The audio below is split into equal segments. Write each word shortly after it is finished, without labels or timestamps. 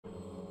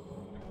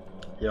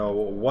Yo,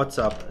 what's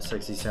up,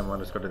 Sexy Sam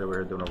 _ today we're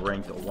here doing a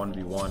ranked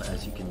 1v1.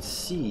 As you can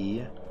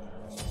see,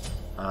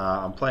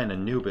 I'm playing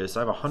Anubis. I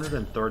have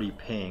 130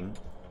 ping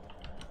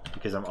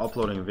because I'm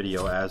uploading a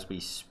video as we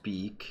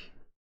speak.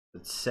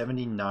 It's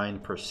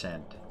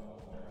 79%.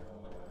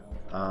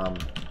 I'm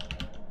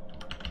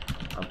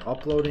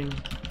uploading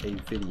a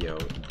video.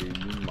 Do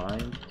you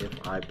mind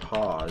if I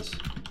pause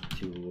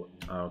to...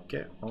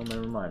 Okay, well,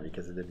 never mind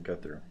because it didn't go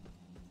through.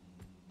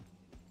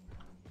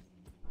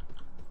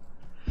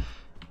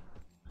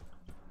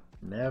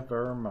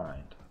 Never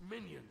mind.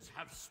 Minions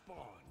have spawned.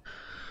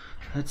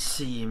 Let's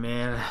see,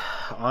 man.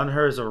 On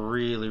her is a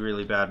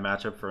really bad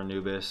matchup for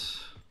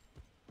Anubis.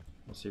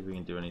 We'll see if we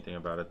can do anything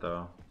about it,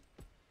 though.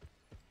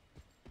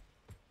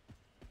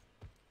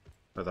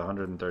 With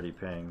 130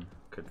 ping,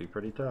 could be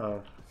pretty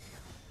tough.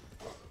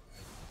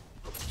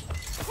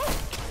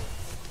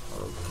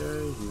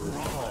 Okay, he was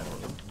fine.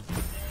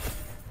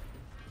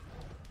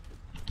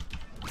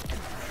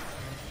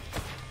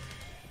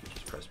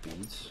 Just press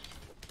beads.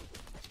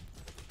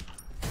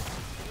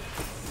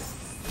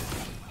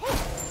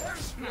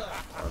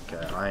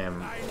 Okay, I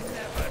am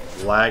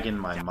lagging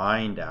my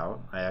mind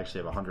out. I actually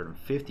have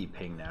 150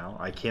 ping now.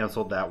 I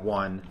canceled that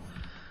one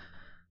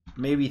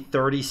maybe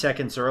 30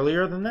 seconds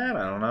earlier than that.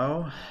 I don't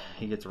know.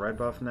 He gets red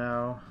buff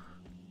now.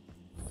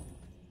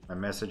 My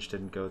message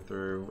didn't go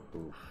through.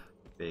 Oof.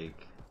 Big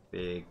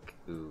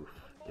oof,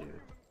 dude.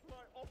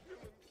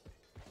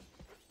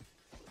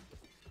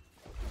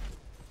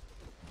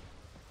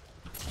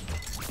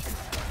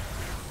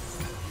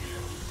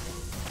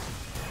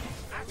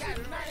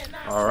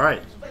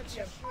 Alright.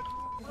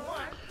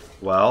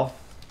 Well,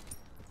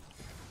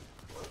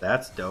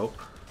 that's dope.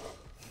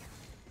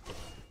 I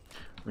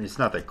mean, it's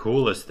not the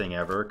coolest thing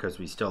ever because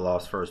we still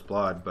lost first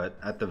blood, but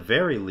at the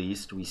very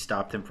least, we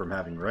stopped him from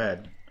having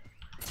red.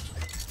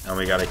 And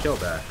we got a kill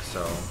back,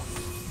 so...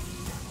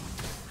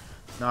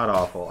 Not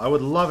awful. I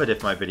would love it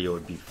if my video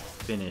would be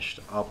finished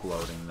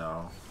uploading,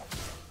 though.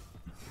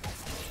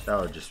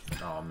 That would just...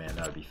 Oh, man,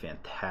 that would be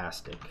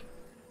fantastic.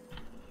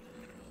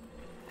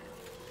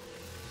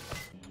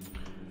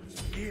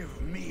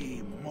 Give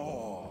me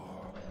more.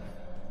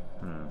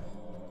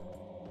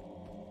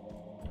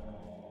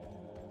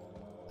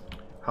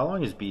 How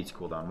long is Beats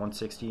cooldown?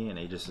 160 and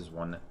Aegis is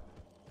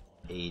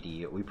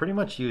 180. We pretty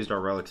much used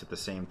our relics at the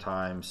same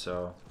time,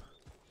 so...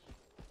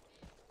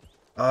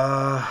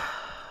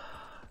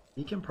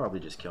 He can probably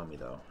just kill me,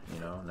 though, you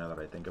know, now that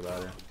I think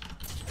about it.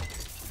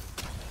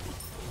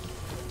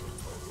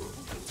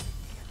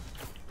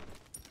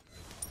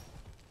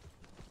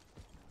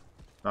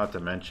 Not to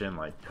mention,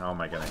 like, how am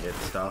I gonna hit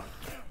stuff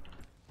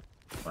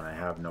when I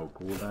have no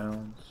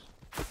cooldowns?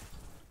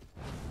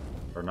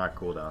 Or not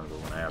cooldowns, but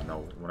when I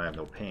have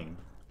no ping.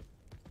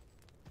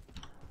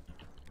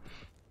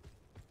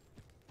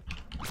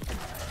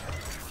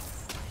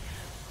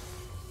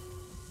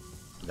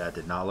 That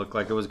did not look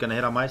like it was gonna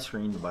hit on my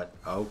screen, but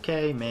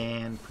okay,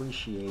 man,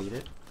 appreciate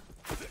it.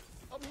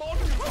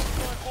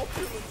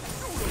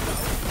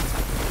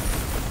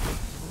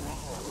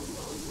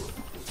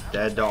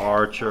 Dead to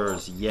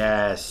archers,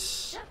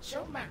 yes.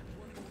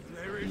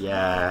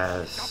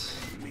 Yes.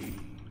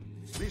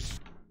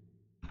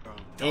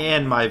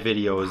 And my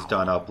video is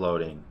done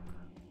uploading.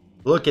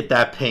 Look at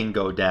that ping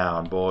go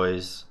down,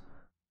 boys.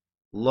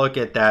 Look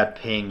at that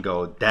ping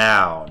go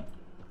down.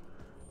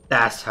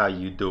 That's how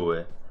you do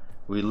it.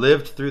 We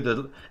lived through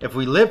the... If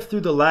we lived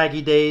through the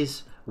laggy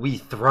days, we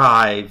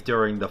thrive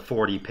during the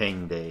 40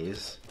 ping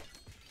days.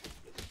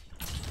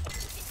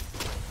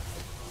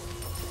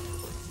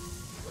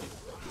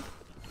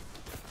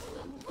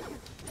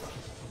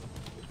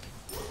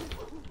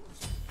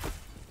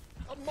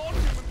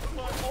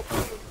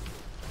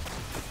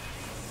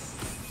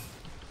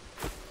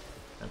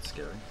 That's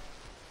scary.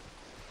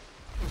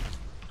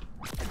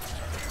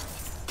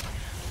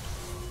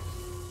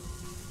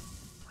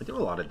 I do a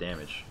lot of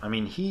damage. I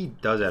mean, he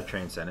does have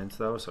Transcendence,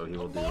 though, so he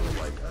will do,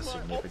 like, a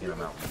significant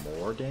amount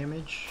more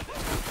damage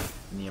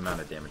than the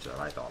amount of damage that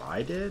I thought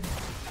I did.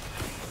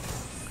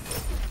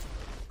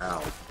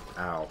 Ow.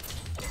 Ow.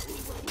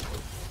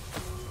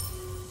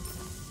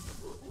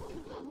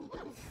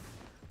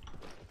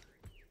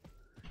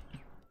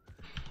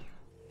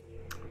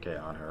 Okay,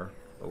 on her.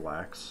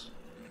 Relax.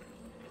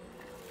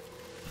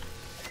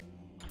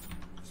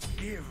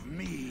 Give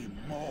me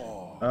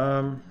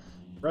more.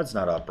 Red's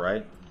not up,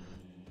 right?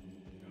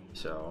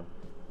 So,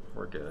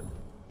 we're good.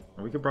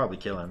 We could probably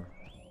kill him.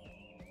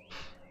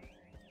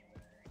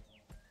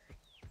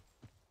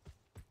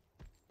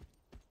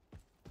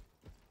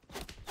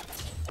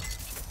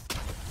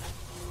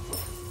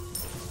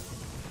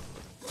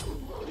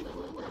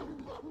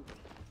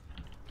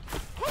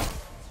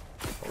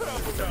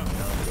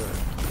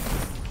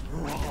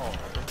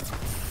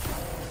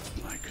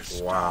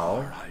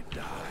 Wow.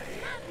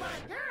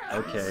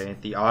 Okay,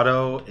 the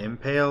auto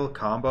impale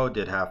combo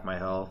did half my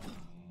health.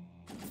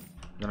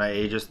 Then I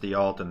Aegis the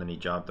ult and then he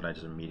jumped and I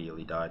just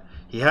immediately died.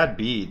 He had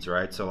beads,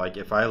 right? So like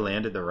if I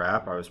landed the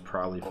wrap, I was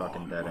probably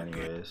fucking dead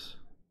anyways.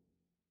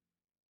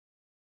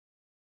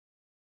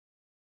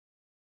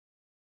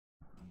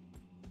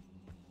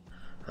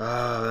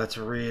 Oh, that's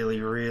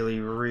really, really,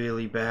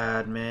 really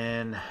bad,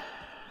 man.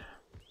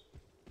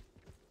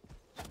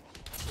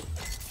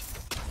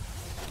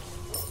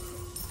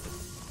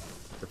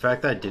 The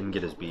fact that I didn't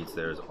get his beats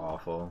there is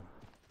awful.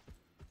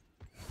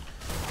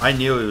 I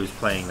knew he was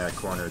playing that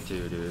corner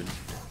too, dude.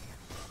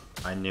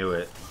 I knew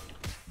it.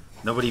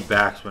 Nobody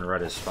backs when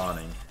red is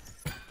spawning.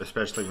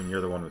 Especially when you're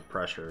the one with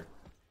pressure.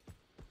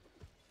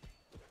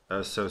 That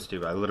was so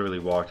stupid. I literally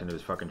walked into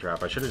his fucking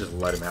trap. I should have just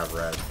let him have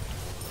red.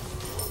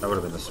 That would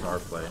have been the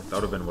smart play. That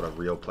would have been what a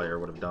real player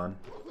would have done.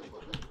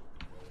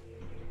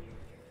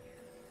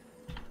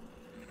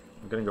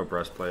 I'm gonna go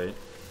breastplate.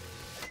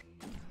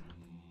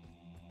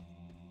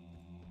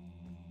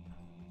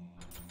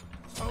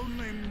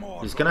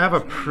 He's gonna have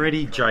a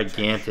pretty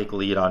gigantic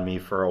lead on me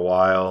for a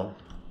while.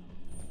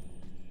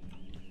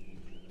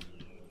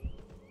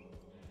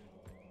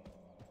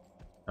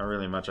 Not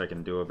really much I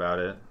can do about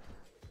it.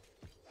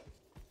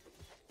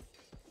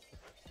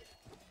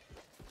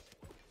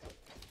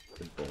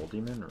 The Bull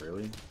Demon,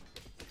 really?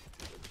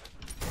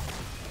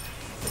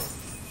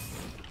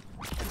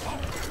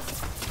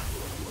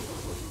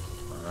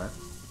 Alright.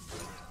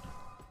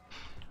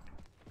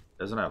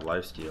 Doesn't have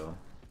lifesteal.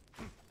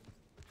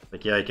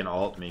 Like, yeah, he can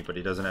ult me, but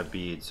he doesn't have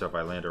beads, so if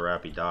I land a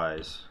wrap, he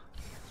dies.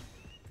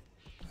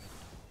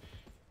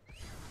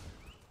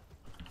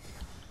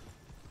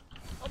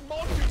 A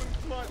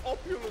monument to my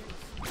opulence.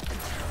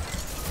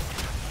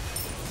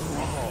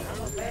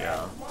 Oh,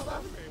 yeah.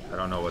 I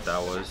don't know what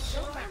that was.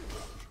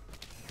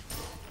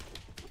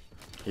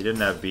 He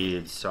didn't have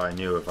beads, so I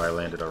knew if I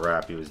landed a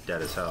wrap, he was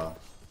dead as hell.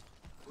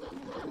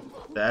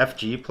 The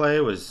FG play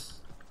was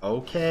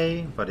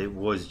okay, but it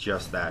was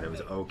just that. It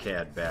was okay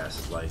at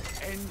best. Like,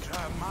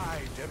 Enter my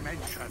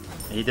dimension.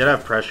 he did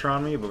have pressure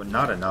on me, but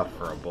not enough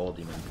for a Bull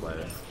Demon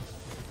play,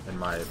 in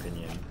my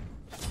opinion.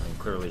 I mean,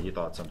 clearly he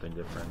thought something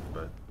different,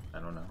 but I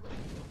don't know.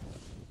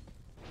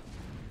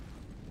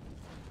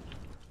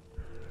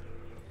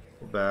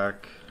 Go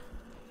back.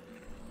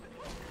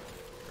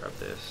 Grab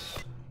this.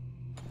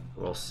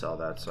 We'll sell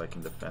that so I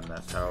can defend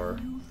that tower.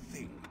 You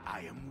think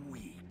I am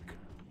weak?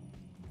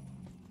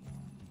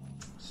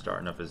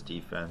 Starting up his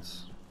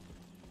defense.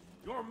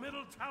 Your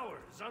middle tower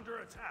is under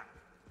attack.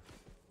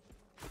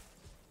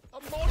 A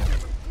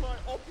monument to my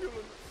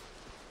opulence.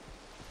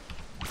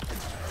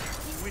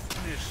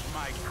 Witness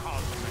my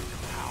cosmic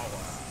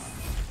power.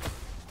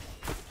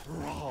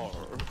 Roar.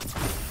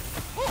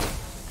 Oh,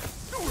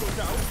 do look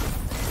out.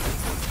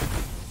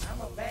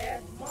 I'm a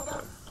bad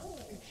mother.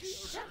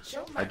 Shut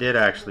your mouth. I did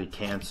actually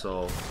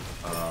cancel.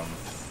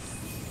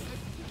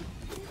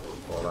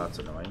 Well, that's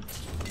annoying.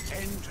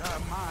 Enter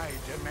my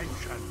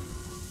dimension.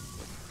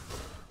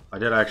 I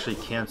did actually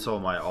cancel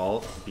my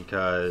ult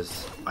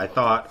because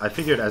I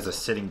figured as a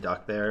sitting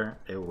duck there,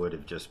 it would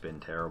have just been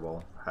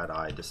terrible had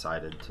I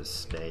decided to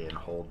stay and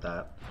hold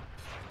that.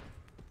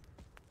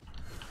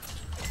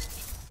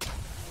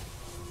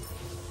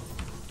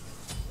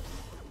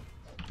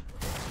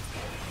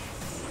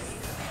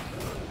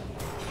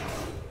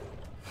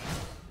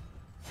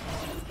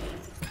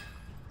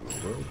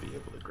 We'll be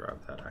able to grab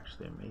that,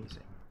 actually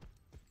amazing.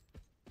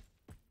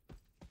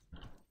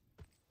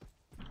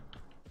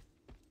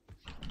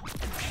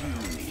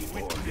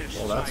 Witness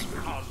Well, that's my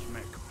weird.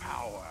 cosmic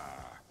power.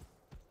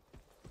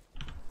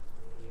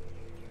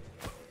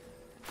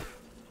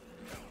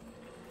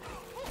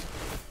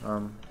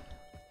 I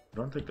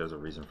don't think there's a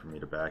reason for me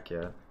to back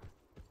yet.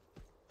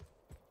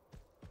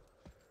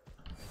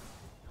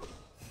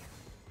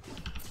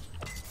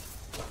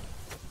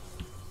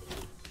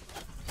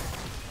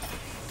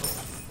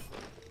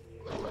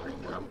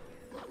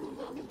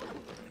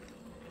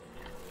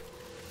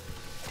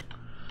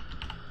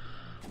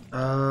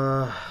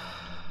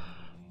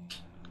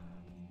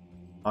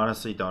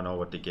 Honestly, don't know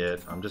what to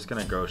get. I'm just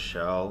gonna go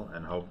shell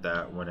and hope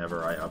that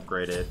whenever I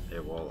upgrade it,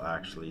 it will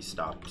actually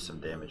stop some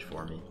damage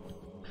for me.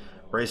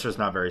 Bracer's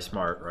not very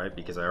smart, right?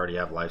 Because I already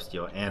have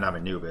lifesteal and I'm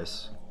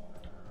Anubis.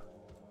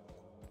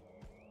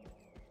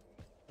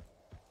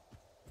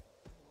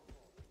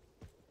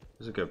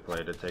 It's a good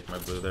play to take my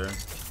blue there.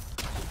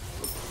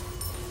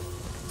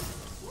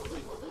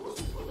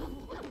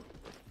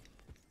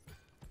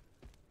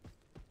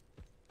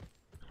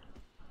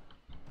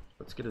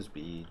 Let's get his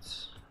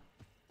beads.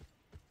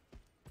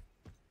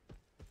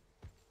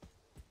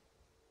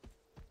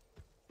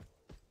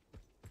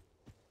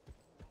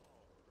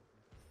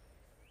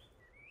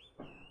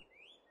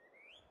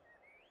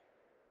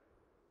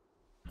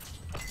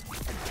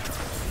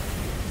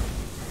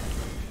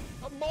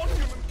 A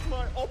monument to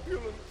my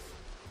opulence.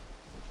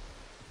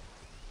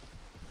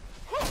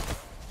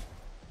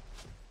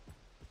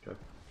 Okay.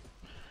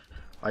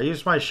 I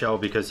used my shell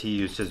because he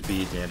used his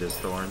beads and his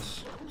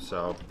thorns,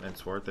 so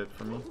it's worth it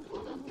for me.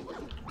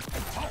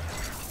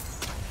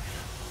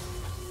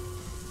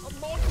 A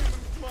monument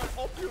to my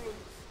opulence.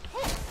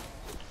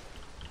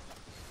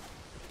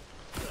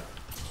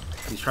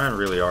 He's trying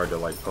really hard to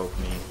like poke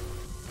me.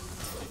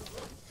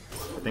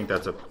 I think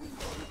that's a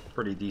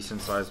pretty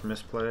decent sized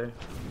misplay.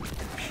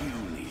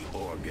 Puny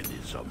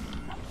organism.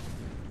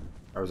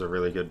 That was a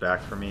really good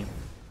back for me.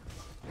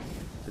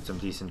 Did some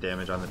decent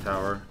damage on the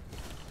tower.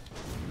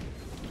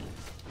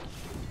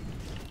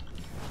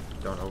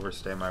 Don't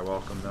overstay my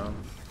welcome though.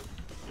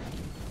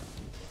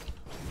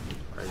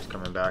 Alright, he's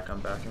coming back. I'm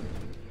backing.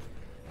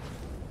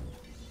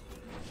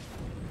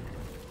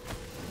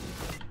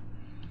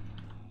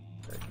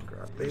 I can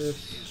grab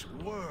this.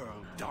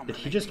 Did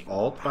he just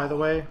ult, by the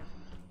way?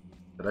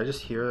 Did I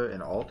just hear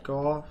an ult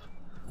go off?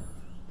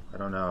 I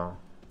don't know.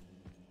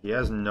 He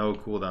has no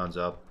cooldowns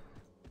up.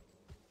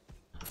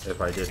 If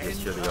I did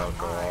just hear the ult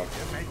go off.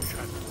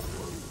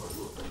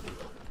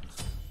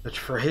 Which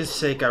for his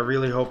sake, I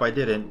really hope I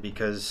didn't,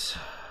 because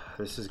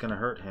this is gonna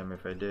hurt him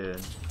if I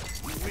did.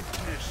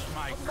 Witness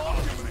my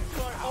cosmic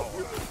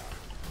power.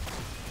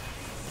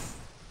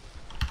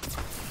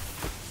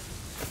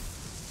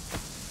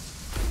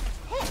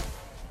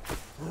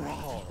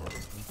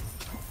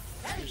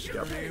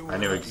 Yep, I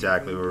knew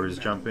exactly where he was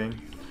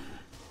jumping.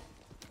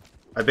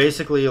 I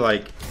basically,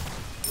 like,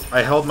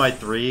 I held my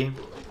 3,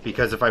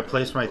 because if I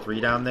placed my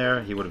 3 down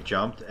there, he would have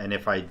jumped, and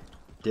if I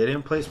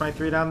didn't place my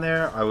 3 down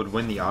there, I would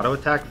win the auto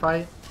attack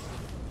fight.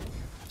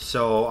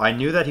 So I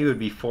knew that he would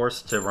be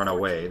forced to run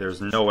away.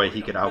 There's no way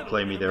he could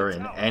outplay me there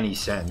in any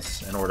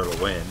sense in order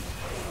to win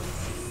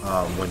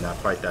that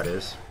fight, that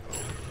is.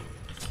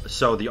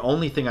 So the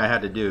only thing I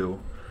had to do,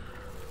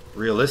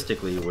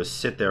 realistically, was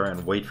sit there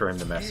and wait for him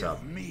to mess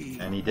up.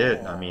 And he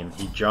did. I mean,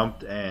 he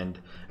jumped, and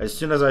as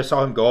soon as I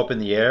saw him go up in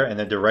the air in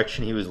the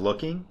direction he was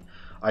looking,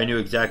 I knew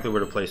exactly where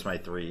to place my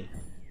 3.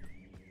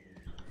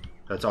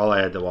 That's all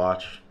I had to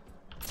watch.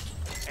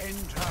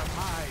 Enter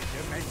my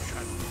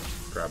dimension.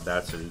 Grab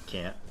that so he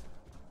can't.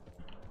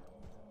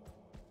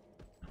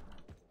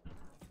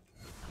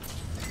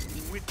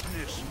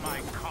 Witness my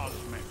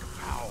cosmic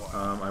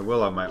power. I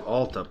will have my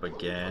ult up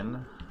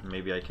again.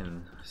 Maybe I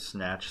can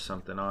snatch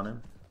something on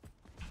him.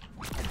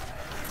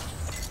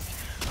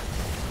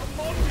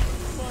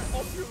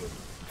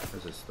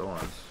 There's his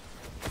thorns.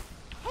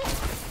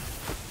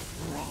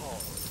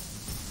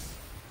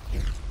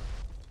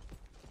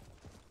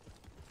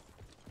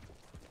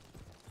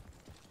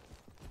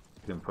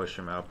 You can push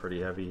him out pretty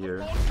heavy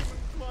here. I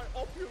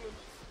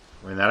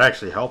mean, that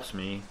actually helps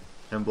me.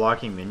 Him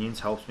blocking minions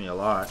helps me a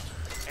lot.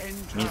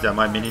 It means that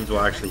my minions will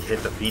actually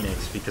hit the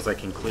Phoenix because I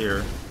can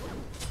clear.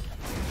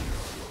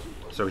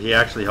 So he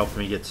actually helped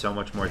me get so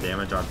much more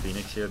damage on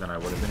Phoenix here than I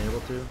would have been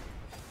able to.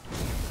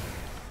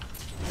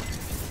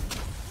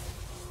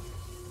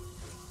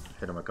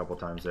 Hit him a couple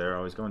times there.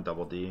 I was going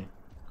double D.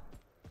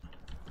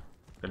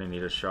 Gonna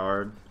need a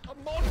shard.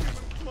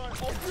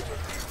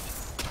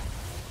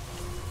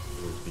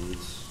 Those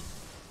beads.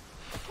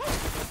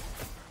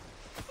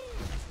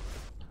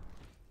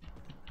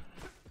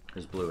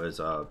 His blue is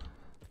up.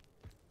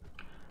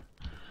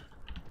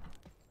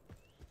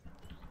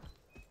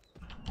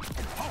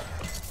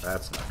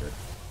 That's not good.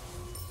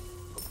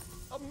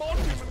 A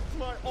monument to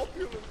my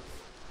opulence.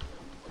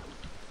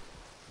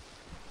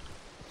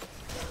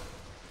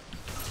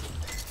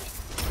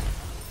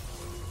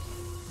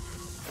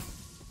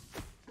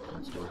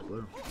 That's still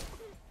blue.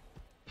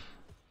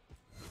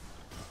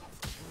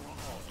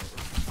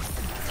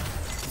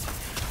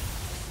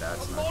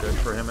 That's not good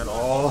for him at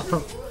all.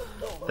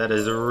 That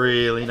is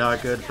really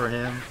not good for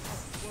him.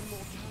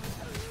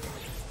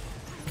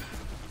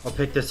 I'll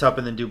pick this up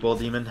and then do Bull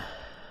Demon.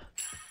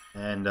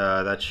 And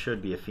that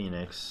should be a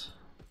Phoenix.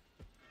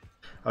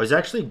 I was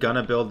actually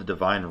gonna build the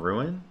Divine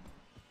Ruin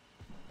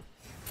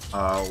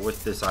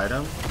with this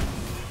item.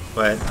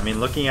 But, I mean,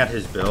 looking at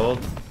his build,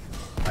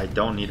 I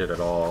don't need it at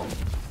all.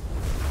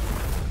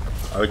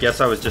 I would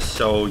guess I was just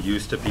so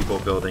used to people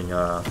building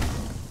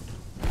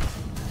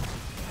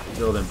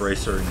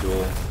Embracer and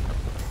Duel.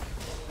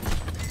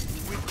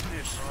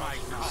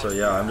 So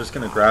yeah, I'm just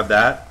gonna grab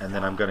that, and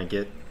then I'm gonna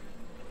get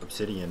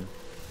Obsidian.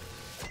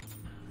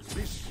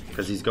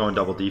 Because he's going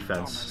double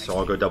defense, so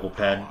I'll go double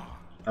pen.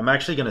 I'm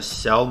actually gonna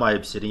sell my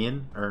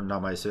Obsidian, or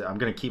not my Obsidian, I'm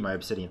gonna keep my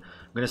Obsidian.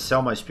 I'm gonna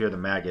sell my Spear of the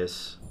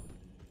Magus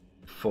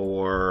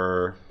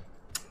for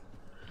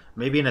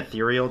maybe an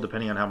Ethereal,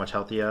 depending on how much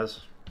health he has.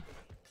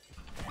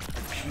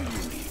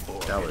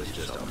 That was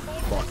just a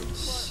fucking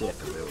sick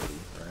ability,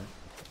 right?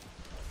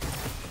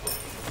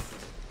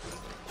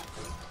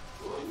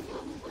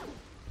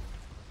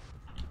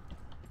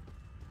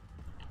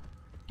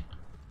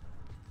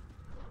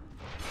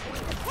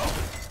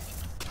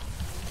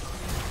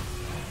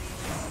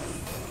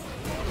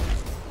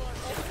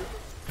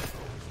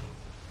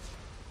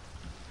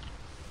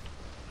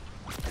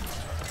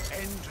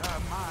 Enter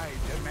my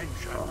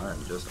dimension. Oh,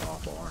 I'm just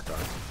awful, aren't I?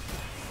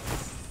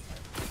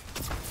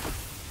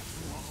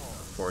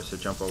 Forced to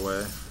jump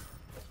away.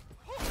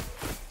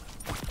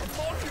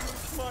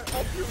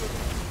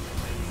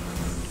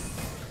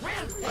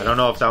 I don't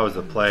know if that was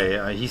the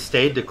play. He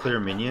stayed to clear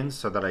minions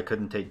so that I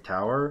couldn't take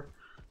tower.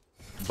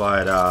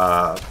 But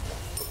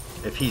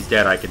if he's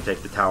dead, I can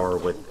take the tower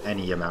with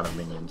any amount of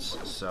minions.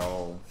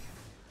 So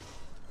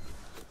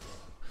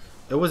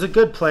it was a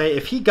good play.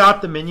 If he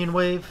got the minion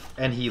wave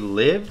and he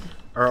lived,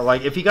 or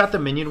like if he got the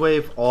minion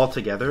wave all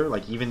together,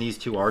 like even these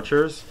two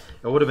archers,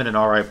 it would have been an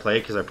alright play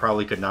because I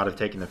probably could not have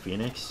taken the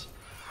Phoenix.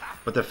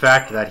 But the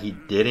fact that he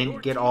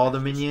didn't get all the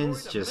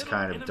minions just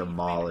kind of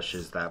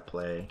demolishes that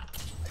play.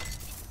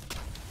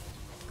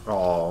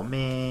 Oh,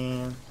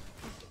 man.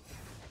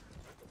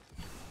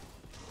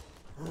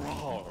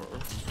 Roar.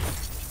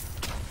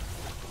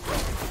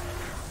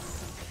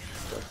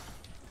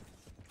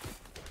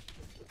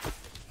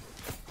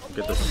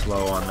 Get the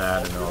slow on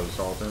that and then I'll just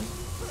ult him.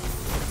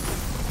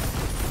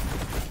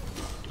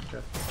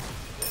 Okay.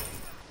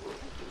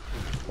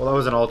 Well, that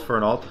was an ult for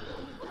an ult.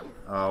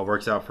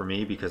 Works out for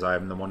me because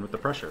I'm the one with the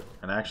pressure.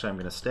 And actually I'm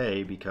going to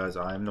stay because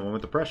I'm the one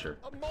with the pressure.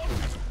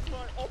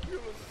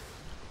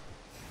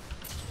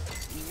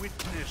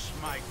 Witness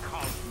my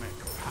cosmic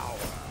power.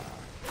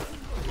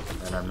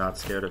 And I'm not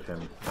scared of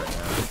him right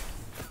now.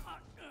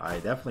 I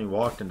definitely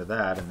walked into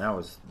that, and that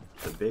was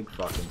the big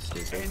fucking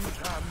stupid.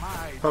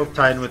 Poke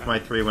Titan with my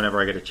 3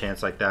 whenever I get a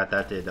chance like that.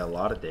 That did a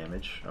lot of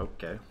damage.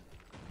 Okay.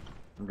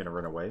 I'm gonna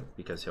run away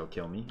because he'll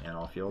kill me, and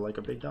I'll feel like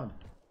a big dumb.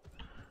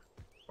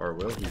 Or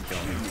will he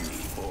kill me?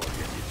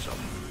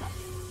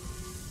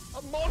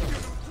 A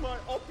monument to my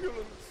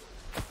opulence.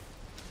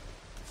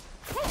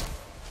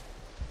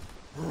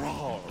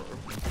 Roar.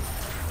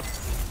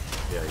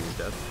 Yeah, he's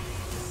dead.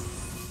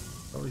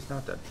 Oh, he's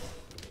not dead.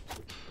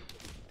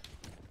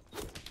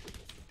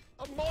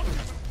 A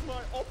monument to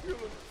my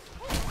opulence.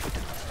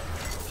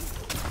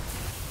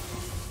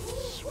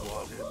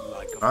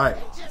 Alright,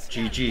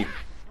 GG.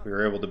 We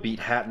were able to beat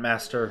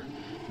Hatmaster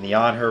in the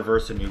On Her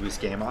vs. Anubis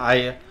game.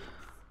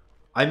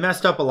 I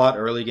messed up a lot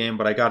early game,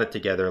 but I got it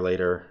together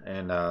later.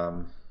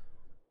 And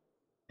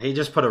he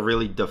just put a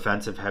really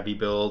defensive heavy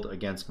build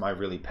against my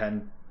really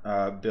pen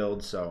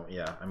build. So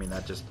yeah, I mean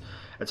that's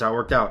how it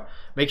worked out.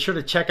 Make sure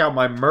to check out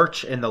my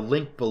merch in the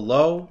link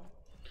below.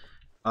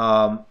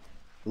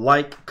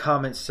 Like,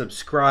 comment,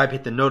 subscribe,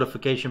 hit the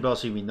notification bell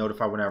so you can be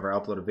notified whenever I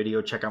upload a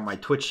video. Check out my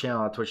Twitch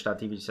channel at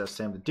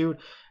twitch.tv/SamTheDude.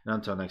 And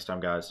until next time,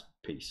 guys,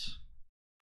 peace.